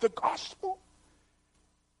of the gospel?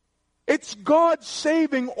 It's God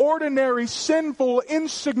saving ordinary, sinful,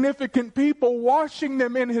 insignificant people, washing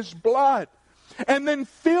them in His blood, and then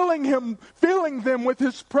filling them with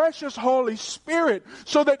His precious Holy Spirit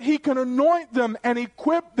so that He can anoint them and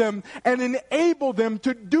equip them and enable them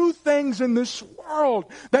to do things in this world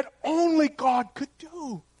that only God could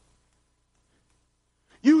do.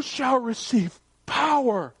 You shall receive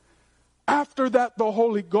power. After that, the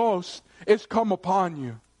Holy Ghost is come upon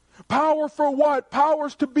you. Power for what? Power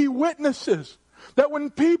is to be witnesses. That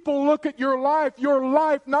when people look at your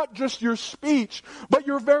life, not just your speech, but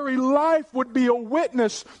your very life would be a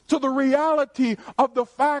witness to the reality of the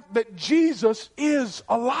fact that Jesus is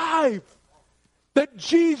alive. That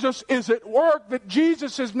Jesus is at work, that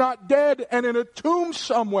Jesus is not dead and in a tomb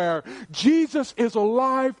somewhere. Jesus is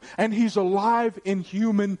alive, and He's alive in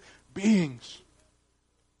human beings.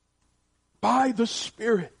 By the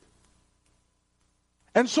Spirit.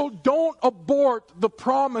 And so don't abort the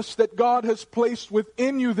promise that God has placed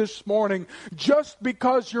within you this morning just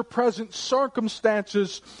because your present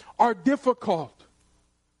circumstances are difficult.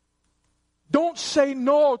 Don't say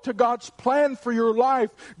no to God's plan for your life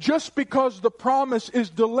just because the promise is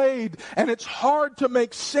delayed and it's hard to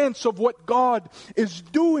make sense of what God is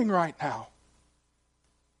doing right now.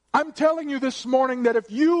 I'm telling you this morning that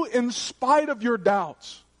if you, in spite of your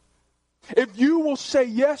doubts, if you will say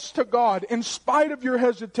yes to God in spite of your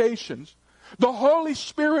hesitations, the Holy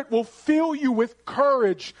Spirit will fill you with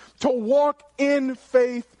courage to walk in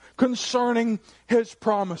faith concerning His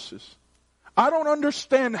promises. I don't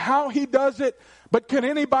understand how He does it, but can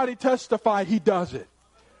anybody testify He does it?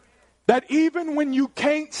 That even when you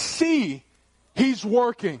can't see, He's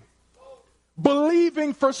working.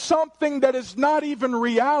 Believing for something that is not even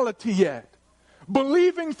reality yet.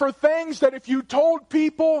 Believing for things that if you told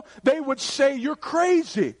people, they would say you're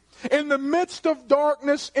crazy. In the midst of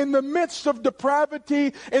darkness, in the midst of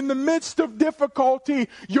depravity, in the midst of difficulty,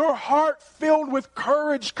 your heart filled with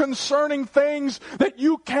courage concerning things that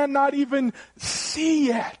you cannot even see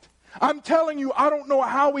yet. I'm telling you, I don't know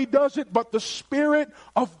how He does it, but the Spirit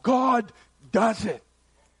of God does it.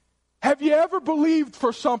 Have you ever believed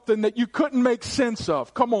for something that you couldn't make sense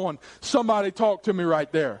of? Come on, somebody talk to me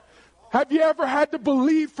right there. Have you ever had to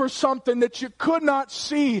believe for something that you could not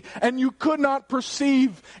see and you could not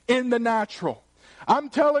perceive in the natural? I'm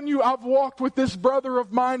telling you, I've walked with this brother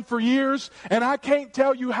of mine for years, and I can't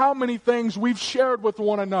tell you how many things we've shared with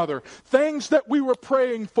one another. Things that we were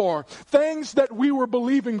praying for. Things that we were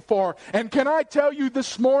believing for. And can I tell you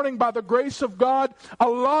this morning, by the grace of God, a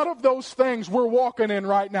lot of those things we're walking in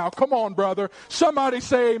right now. Come on, brother. Somebody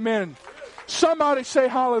say amen. Somebody say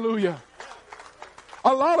hallelujah.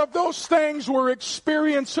 A lot of those things we're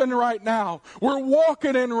experiencing right now, we're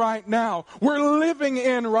walking in right now, we're living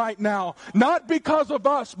in right now. Not because of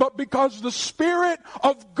us, but because the Spirit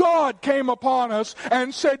of God came upon us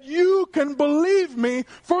and said, you can believe me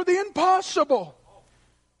for the impossible.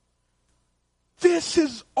 This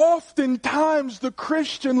is oftentimes the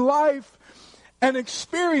Christian life and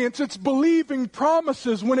experience. It's believing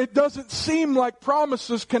promises when it doesn't seem like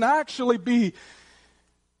promises can actually be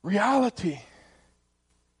reality.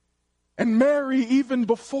 And Mary, even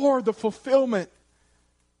before the fulfillment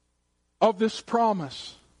of this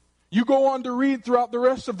promise, you go on to read throughout the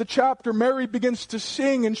rest of the chapter, Mary begins to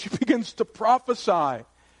sing and she begins to prophesy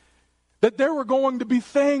that there were going to be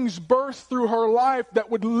things birthed through her life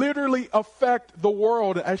that would literally affect the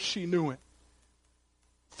world as she knew it.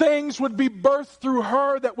 Things would be birthed through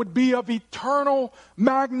her that would be of eternal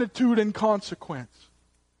magnitude and consequence.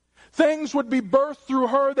 Things would be birthed through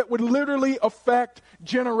her that would literally affect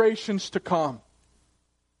generations to come.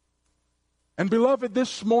 And beloved,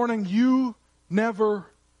 this morning, you never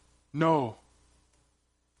know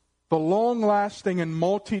the long-lasting and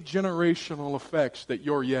multi-generational effects that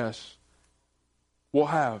your yes will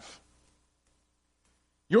have.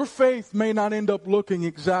 Your faith may not end up looking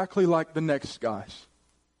exactly like the next guy's.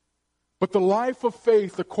 But the life of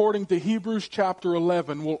faith, according to Hebrews chapter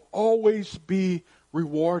 11, will always be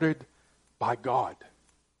rewarded by God.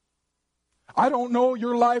 I don't know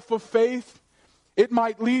your life of faith. It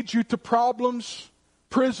might lead you to problems,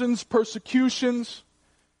 prisons, persecutions.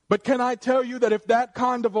 But can I tell you that if that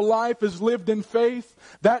kind of a life is lived in faith,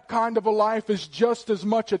 that kind of a life is just as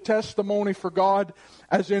much a testimony for God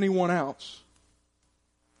as anyone else.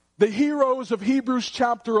 The heroes of Hebrews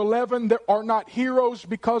chapter 11 are not heroes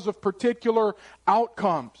because of particular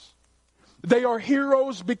outcomes. They are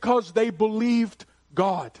heroes because they believed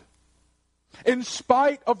God. In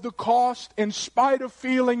spite of the cost, in spite of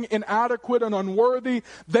feeling inadequate and unworthy,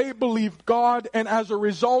 they believed God, and as a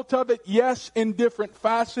result of it, yes, in different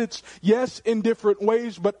facets, yes, in different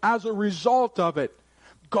ways, but as a result of it,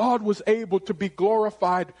 God was able to be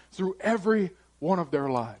glorified through every one of their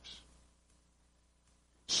lives.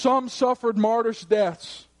 Some suffered martyrs'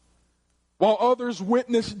 deaths, while others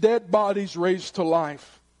witnessed dead bodies raised to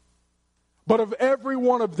life. But of every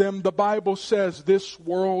one of them, the Bible says this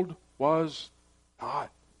world was not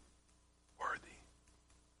worthy.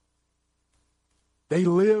 They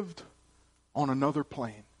lived on another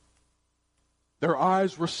plane. Their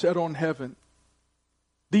eyes were set on heaven.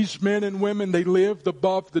 These men and women, they lived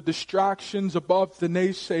above the distractions, above the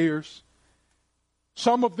naysayers.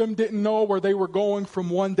 Some of them didn't know where they were going from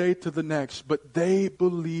one day to the next, but they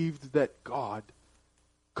believed that God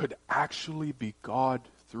could actually be God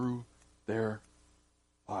through their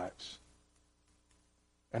lives.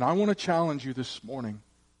 And I want to challenge you this morning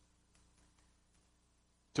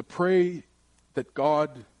to pray that God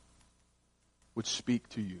would speak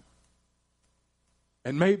to you.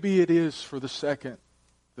 And maybe it is for the second,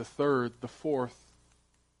 the third, the fourth.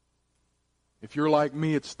 If you're like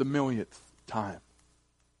me, it's the millionth time.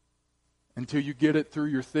 Until you get it through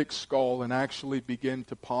your thick skull and actually begin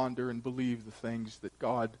to ponder and believe the things that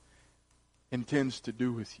God intends to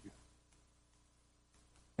do with you.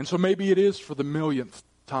 And so maybe it is for the millionth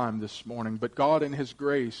time this morning, but God in His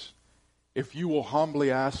grace, if you will humbly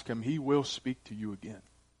ask Him, He will speak to you again.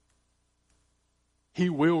 He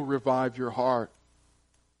will revive your heart.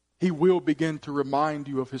 He will begin to remind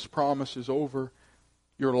you of His promises over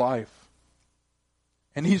your life.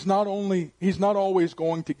 And He's not always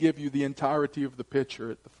going to give you the entirety of the picture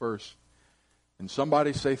at the first. And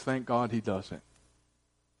somebody say, thank God He doesn't.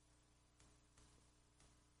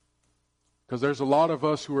 Because there's a lot of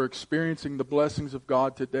us who are experiencing the blessings of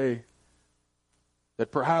God today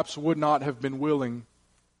that perhaps would not have been willing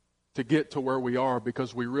to get to where we are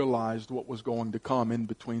because we realized what was going to come in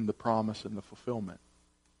between the promise and the fulfillment.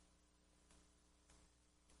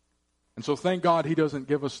 And so thank God He doesn't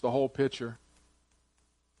give us the whole picture.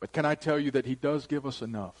 But can I tell you that He does give us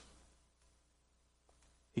enough?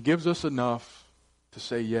 He gives us enough to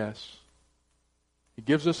say yes. He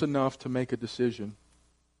gives us enough to make a decision.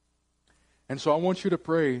 And so I want you to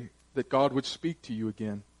pray that God would speak to you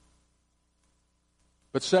again.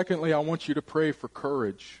 But secondly, I want you to pray for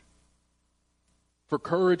courage. For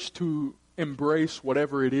courage to embrace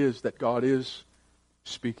whatever it is that God is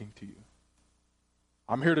speaking to you.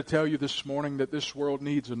 I'm here to tell you this morning that this world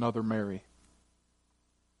needs another Mary.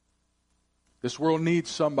 This world needs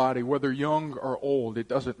somebody, whether young or old, it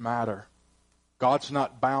doesn't matter. God's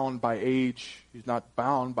not bound by age. He's not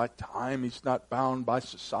bound by time. He's not bound by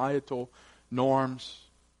societal norms.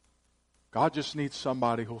 God just needs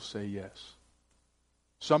somebody who'll say yes.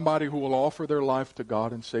 Somebody who will offer their life to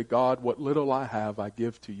God and say, God, what little I have, I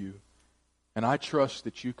give to you. And I trust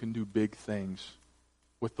that you can do big things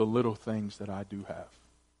with the little things that I do have.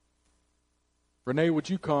 Renee, would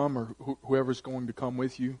you come, or whoever's going to come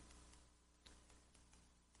with you?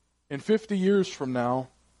 In 50 years from now,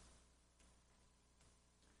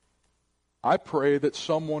 I pray that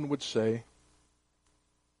someone would say,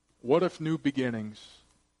 what if New Beginnings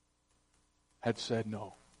had said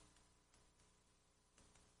no?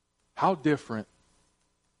 How different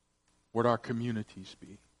would our communities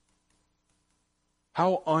be?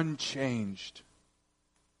 How unchanged,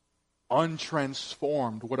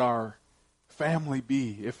 untransformed would our family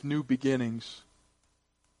be if New Beginnings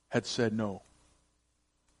had said no?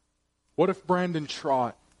 What if Brandon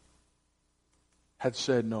Trott had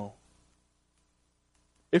said no?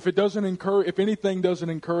 If anything doesn't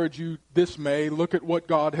encourage you this May, look at what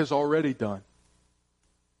God has already done.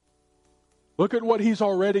 Look at what He's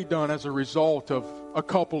already done as a result of a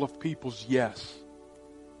couple of people's yes.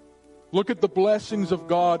 Look at the blessings of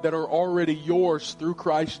God that are already yours through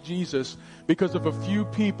Christ Jesus because of a few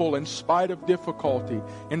people, in spite of difficulty,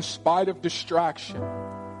 in spite of distraction.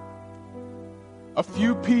 A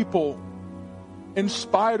few people, in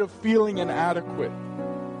spite of feeling inadequate,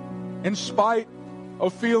 in spite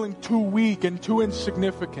of feeling too weak and too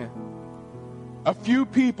insignificant. A few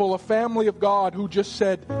people, a family of God who just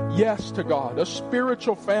said yes to God, a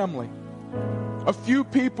spiritual family. A few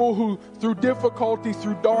people who, through difficulty,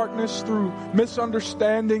 through darkness, through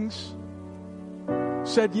misunderstandings,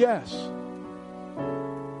 said yes.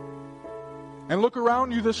 And look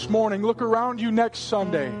around you this morning, look around you next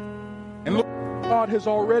Sunday, and look what God has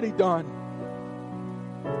already done.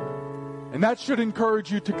 And that should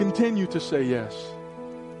encourage you to continue to say yes.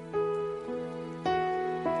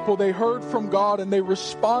 They heard from God and they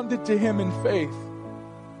responded to Him in faith.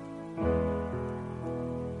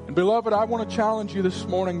 And beloved, I want to challenge you this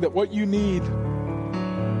morning that what you need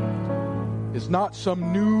is not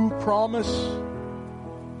some new promise.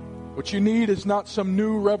 What you need is not some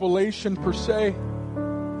new revelation per se.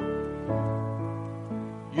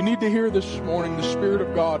 You need to hear this morning the Spirit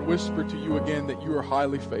of God whisper to you again that you are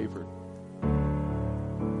highly favored.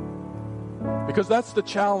 Because that's the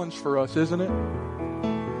challenge for us, isn't it?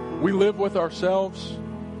 We live with ourselves,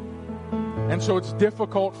 and so it's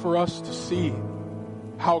difficult for us to see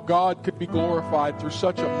how God could be glorified through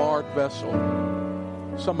such a marred vessel.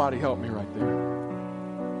 Somebody help me right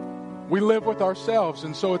there. We live with ourselves,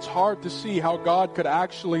 and so it's hard to see how God could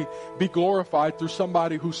actually be glorified through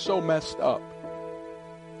somebody who's so messed up.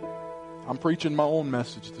 I'm preaching my own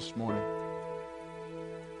message this morning.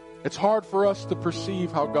 It's hard for us to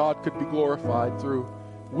perceive how God could be glorified through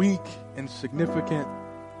weak, insignificant,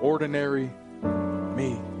 ordinary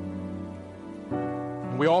me.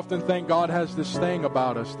 And we often think God has this thing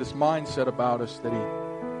about us, this mindset about us, that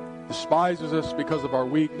He despises us because of our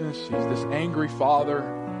weakness. He's this angry Father.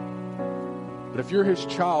 But if you're His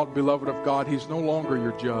child, beloved of God, He's no longer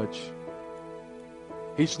your judge.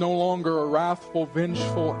 He's no longer a wrathful,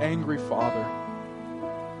 vengeful, angry Father.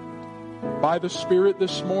 By the Spirit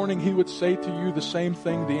this morning, He would say to you the same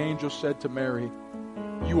thing the angel said to Mary.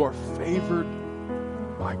 You are favored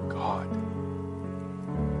by God.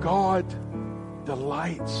 God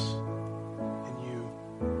delights in you.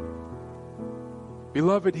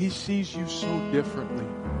 Beloved, He sees you so differently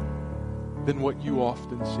than what you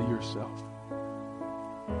often see yourself.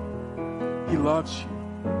 He loves you.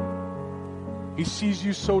 He sees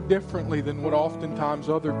you so differently than what oftentimes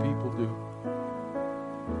other people do.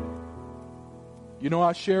 You know,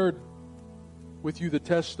 I shared with you the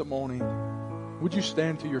testimony. Would you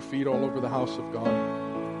stand to your feet all over the house of God?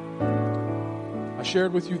 I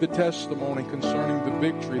shared with you the testimony concerning the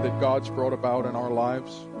victory that God's brought about in our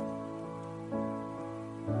lives.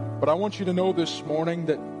 But I want you to know this morning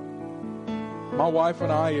that my wife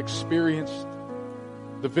and I experienced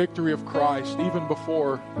the victory of Christ even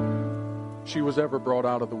before she was ever brought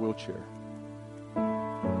out of the wheelchair.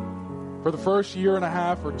 For the first year and a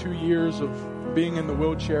half or 2 years of being in the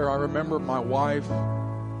wheelchair, I remember my wife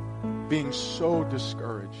being so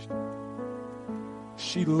discouraged.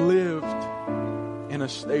 She lived in a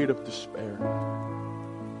state of despair.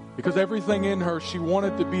 Because everything in her, she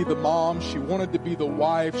wanted to be the mom, she wanted to be the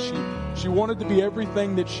wife, she wanted to be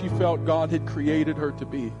everything that she felt God had created her to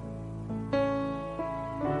be.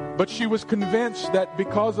 But she was convinced that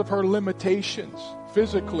because of her limitations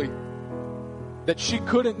physically, that she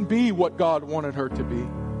couldn't be what God wanted her to be.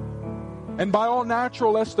 And by all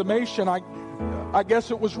natural estimation, I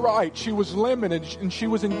guess it was right. She was limited and she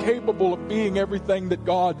was incapable of being everything that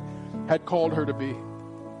God had called her to be.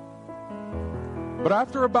 But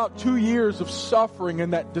after about 2 years of suffering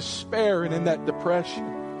in that despair and in that depression,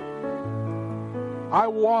 I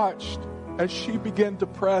watched as she began to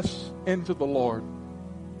press into the Lord.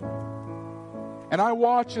 And I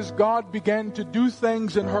watched as God began to do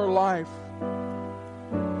things in her life.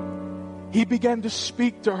 He began to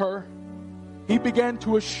speak to her. He began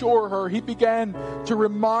to assure her. He began to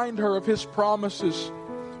remind her of His promises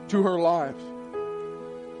to her life.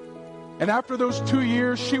 And after those 2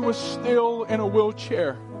 years, she was still in a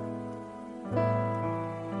wheelchair.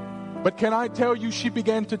 But can I tell you, she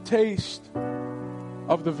began to taste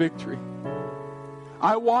of the victory.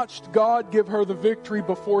 I watched God give her the victory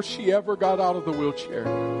before she ever got out of the wheelchair.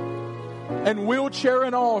 And wheelchair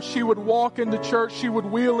and all, she would walk into church, she would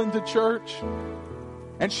wheel into church,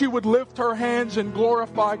 and she would lift her hands and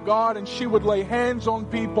glorify God, and she would lay hands on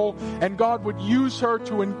people, and God would use her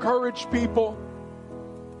to encourage people.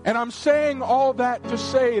 And I'm saying all that to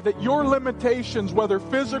say that your limitations, whether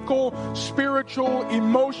physical, spiritual,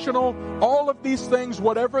 emotional, all of these things,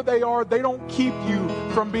 whatever they are, they don't keep you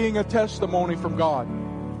from being a testimony from God.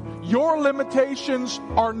 Your limitations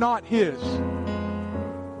are not His.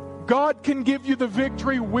 God can give you the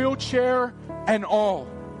victory, wheelchair and all.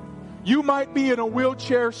 You might be in a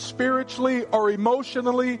wheelchair spiritually or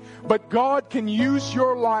emotionally, but God can use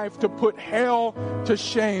your life to put hell to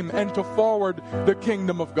shame and to forward the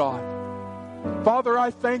kingdom of God. Father, I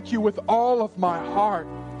thank you with all of my heart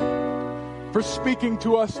for speaking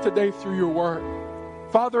to us today through your word.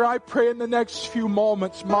 Father, I pray in the next few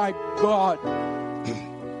moments, my God,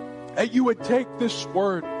 that you would take this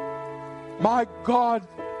word, my God,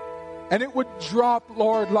 and it would drop,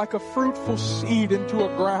 Lord, like a fruitful seed into a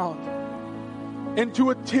ground, into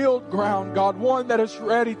a tilled ground, God, one that is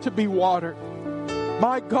ready to be watered.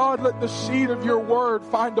 My God, let the seed of your word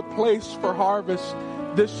find a place for harvest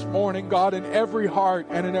this morning, God, in every heart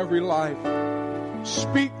and in every life.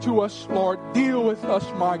 Speak to us, Lord. Deal with us,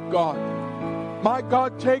 my God. My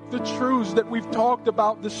God, take the truths that we've talked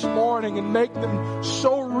about this morning and make them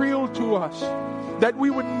so real to us that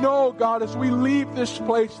we would know, God, as we leave this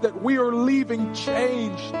place, that we are leaving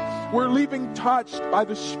changed. We're leaving touched by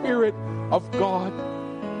the Spirit of God.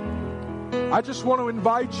 I just want to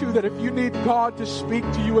invite you that if you need God to speak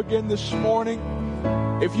to you again this morning,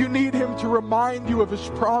 if you need Him to remind you of His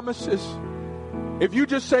promises, if you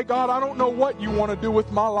just say, God, I don't know what you want to do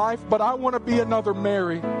with my life, but I want to be another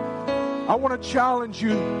Mary. I want to challenge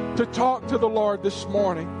you to talk to the Lord this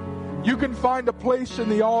morning. You can find a place in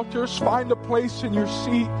the altars, find a place in your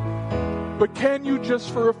seat, but can you just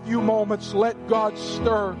for a few moments let God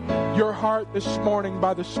stir your heart this morning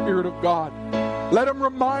by the Spirit of God? Let Him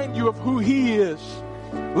remind you of who He is.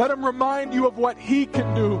 Let Him remind you of what He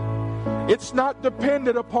can do. It's not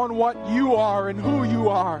dependent upon what you are and who you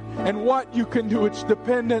are and what you can do. It's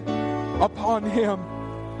dependent upon Him.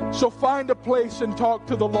 So find a place and talk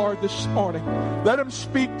to the Lord this morning. Let Him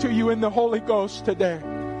speak to you in the Holy Ghost today.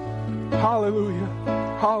 Hallelujah.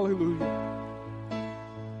 Hallelujah.